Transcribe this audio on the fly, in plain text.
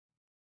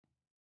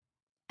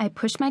I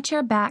pushed my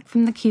chair back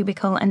from the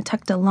cubicle and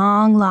tucked a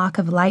long lock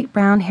of light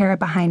brown hair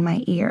behind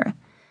my ear.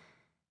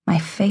 My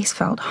face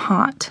felt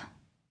hot.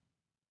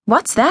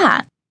 "What's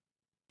that?"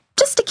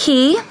 "Just a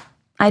key,"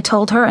 I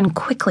told her and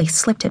quickly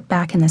slipped it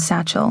back in the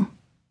satchel.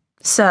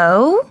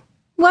 "So,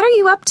 what are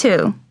you up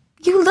to?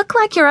 You look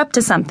like you're up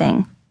to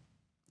something."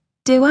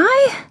 "Do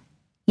I?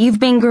 You've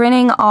been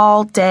grinning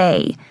all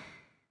day."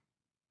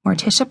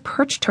 Morticia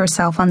perched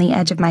herself on the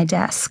edge of my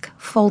desk,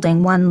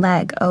 folding one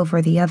leg over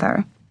the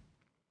other.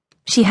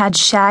 She had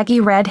shaggy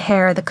red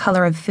hair the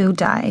color of food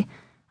dye,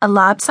 a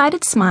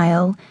lopsided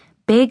smile,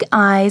 big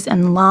eyes,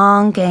 and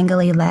long,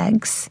 gangly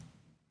legs.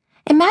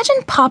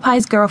 Imagine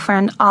Popeye's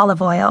girlfriend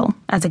Olive Oil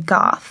as a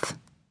goth.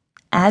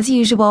 As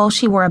usual,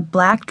 she wore a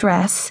black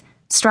dress,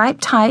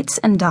 striped tights,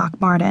 and Doc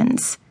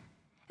Martens.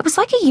 It was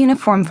like a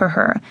uniform for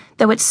her,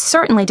 though it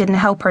certainly didn't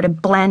help her to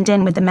blend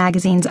in with the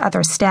magazine's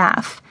other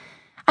staff.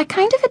 I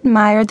kind of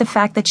admired the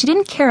fact that she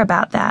didn't care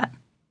about that.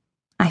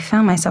 I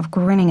found myself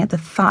grinning at the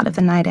thought of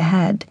the night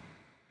ahead.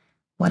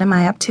 What am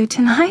I up to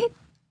tonight?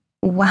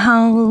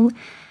 Well,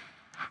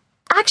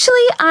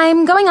 actually,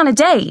 I'm going on a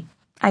date,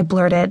 I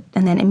blurted,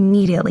 and then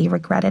immediately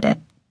regretted it.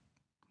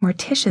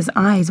 Morticia's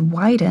eyes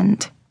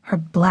widened, her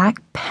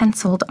black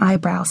penciled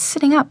eyebrows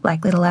sitting up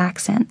like little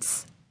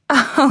accents.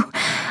 "Oh,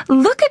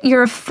 look at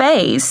your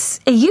face.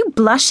 Are you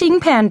blushing,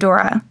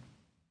 Pandora?"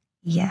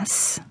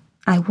 Yes,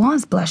 I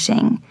was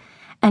blushing.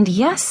 And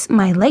yes,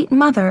 my late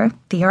mother,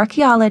 the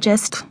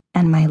archaeologist,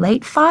 and my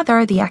late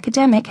father, the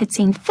academic, had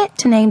seen fit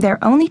to name their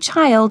only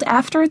child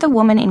after the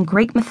woman in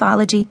Greek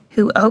mythology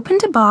who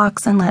opened a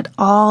box and let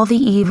all the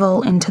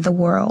evil into the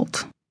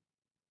world.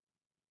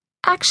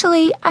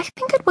 Actually, I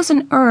think it was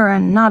an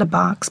urn, not a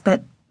box,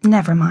 but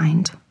never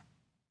mind.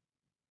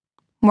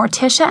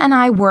 Morticia and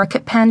I work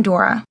at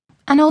Pandora,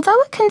 and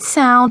although it can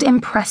sound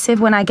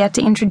impressive when I get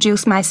to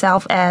introduce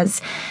myself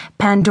as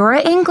Pandora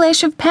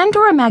English of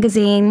Pandora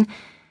magazine,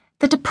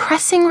 the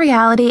depressing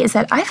reality is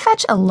that I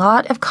fetch a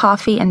lot of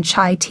coffee and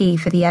chai tea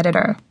for the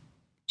editor.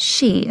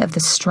 She, of the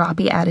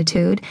stroppy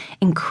attitude,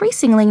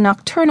 increasingly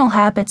nocturnal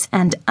habits,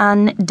 and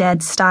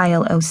undead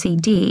style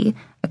OCD,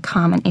 a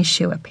common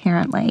issue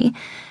apparently,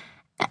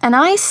 and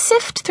I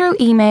sift through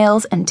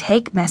emails and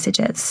take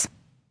messages.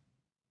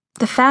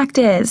 The fact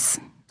is,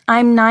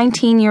 I'm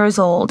 19 years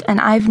old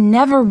and I've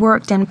never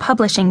worked in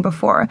publishing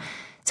before,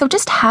 so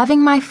just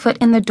having my foot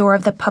in the door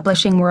of the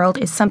publishing world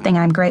is something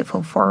I'm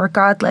grateful for,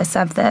 regardless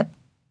of the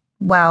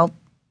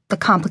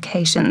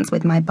complications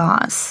with my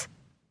boss.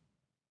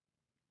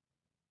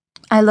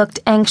 I looked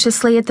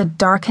anxiously at the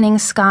darkening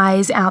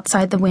skies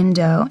outside the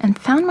window and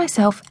found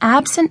myself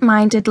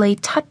absent-mindedly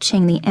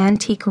touching the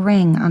antique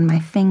ring on my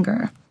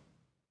finger.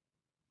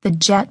 The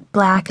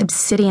jet-black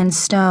obsidian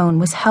stone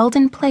was held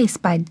in place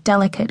by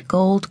delicate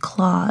gold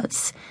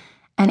claws,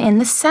 and in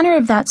the center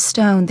of that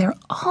stone there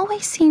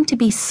always seemed to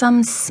be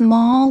some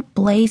small,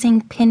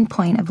 blazing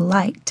pinpoint of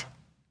light.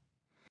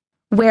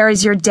 "Where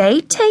is your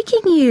date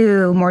taking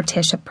you?"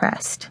 Morticia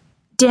pressed.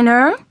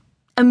 "Dinner?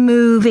 A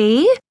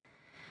movie?"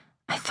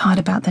 I thought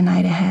about the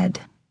night ahead.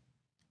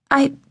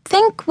 "I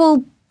think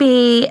we'll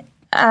be,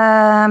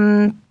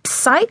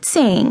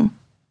 sightseeing,"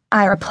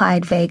 I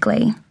replied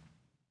vaguely.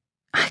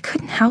 I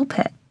couldn't help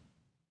it.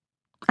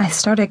 I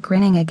started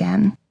grinning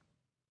again.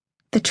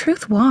 The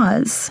truth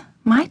was,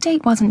 my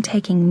date wasn't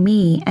taking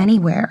me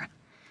anywhere.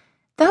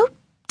 Though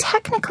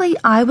technically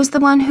I was the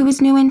one who was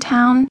new in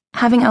town,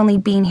 having only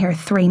been here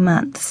 3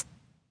 months.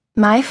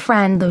 My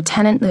friend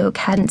Lieutenant Luke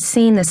hadn't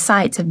seen the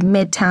sights of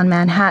Midtown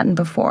Manhattan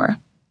before.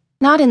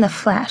 Not in the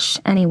flesh,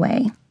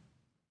 anyway.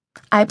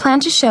 I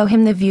planned to show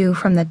him the view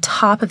from the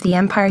top of the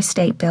Empire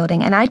State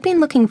Building, and I'd been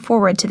looking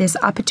forward to this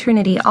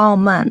opportunity all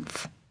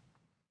month.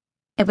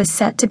 It was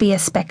set to be a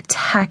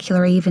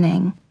spectacular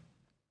evening.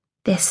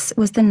 This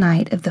was the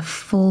night of the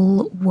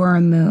full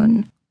worm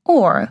moon,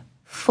 or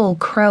full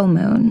crow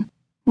moon,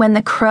 when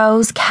the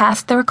crows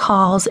cast their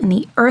calls and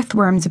the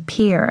earthworms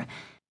appear,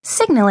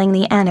 signaling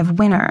the end of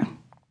winter.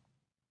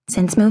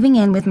 Since moving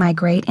in with my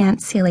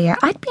great-aunt Celia,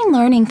 I'd been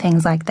learning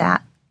things like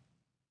that.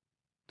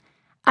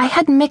 I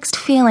had mixed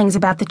feelings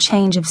about the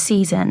change of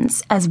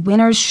seasons, as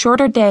winter's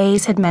shorter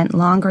days had meant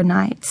longer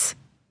nights.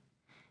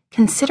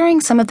 Considering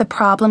some of the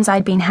problems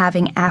I'd been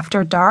having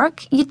after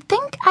dark, you'd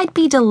think I'd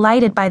be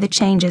delighted by the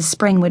changes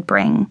spring would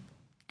bring.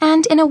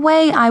 And in a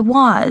way, I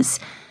was.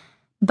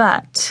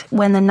 But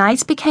when the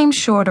nights became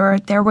shorter,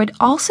 there would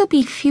also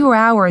be fewer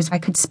hours I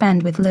could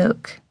spend with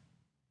Luke.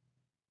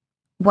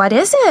 "What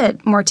is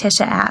it?"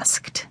 Morticia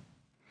asked.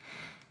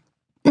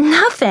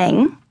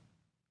 "Nothing.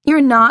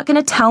 You're not going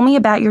to tell me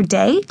about your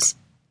date?"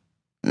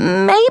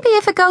 "Maybe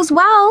if it goes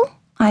well,"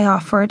 I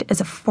offered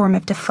as a form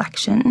of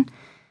deflection.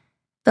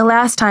 The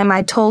last time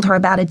I'd told her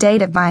about a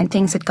date of mine,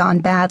 things had gone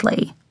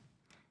badly.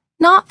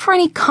 Not for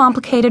any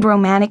complicated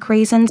romantic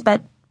reasons,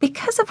 but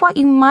because of what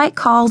you might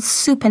call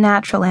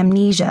supernatural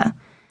amnesia.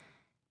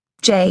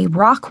 Jay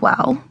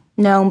Rockwell,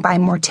 known by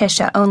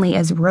Morticia only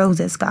as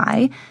Rose's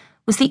guy,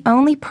 was the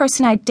only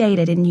person I'd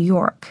dated in New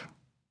York.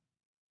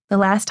 The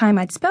last time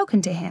I'd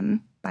spoken to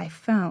him, by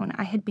phone,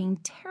 I had been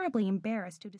terribly embarrassed to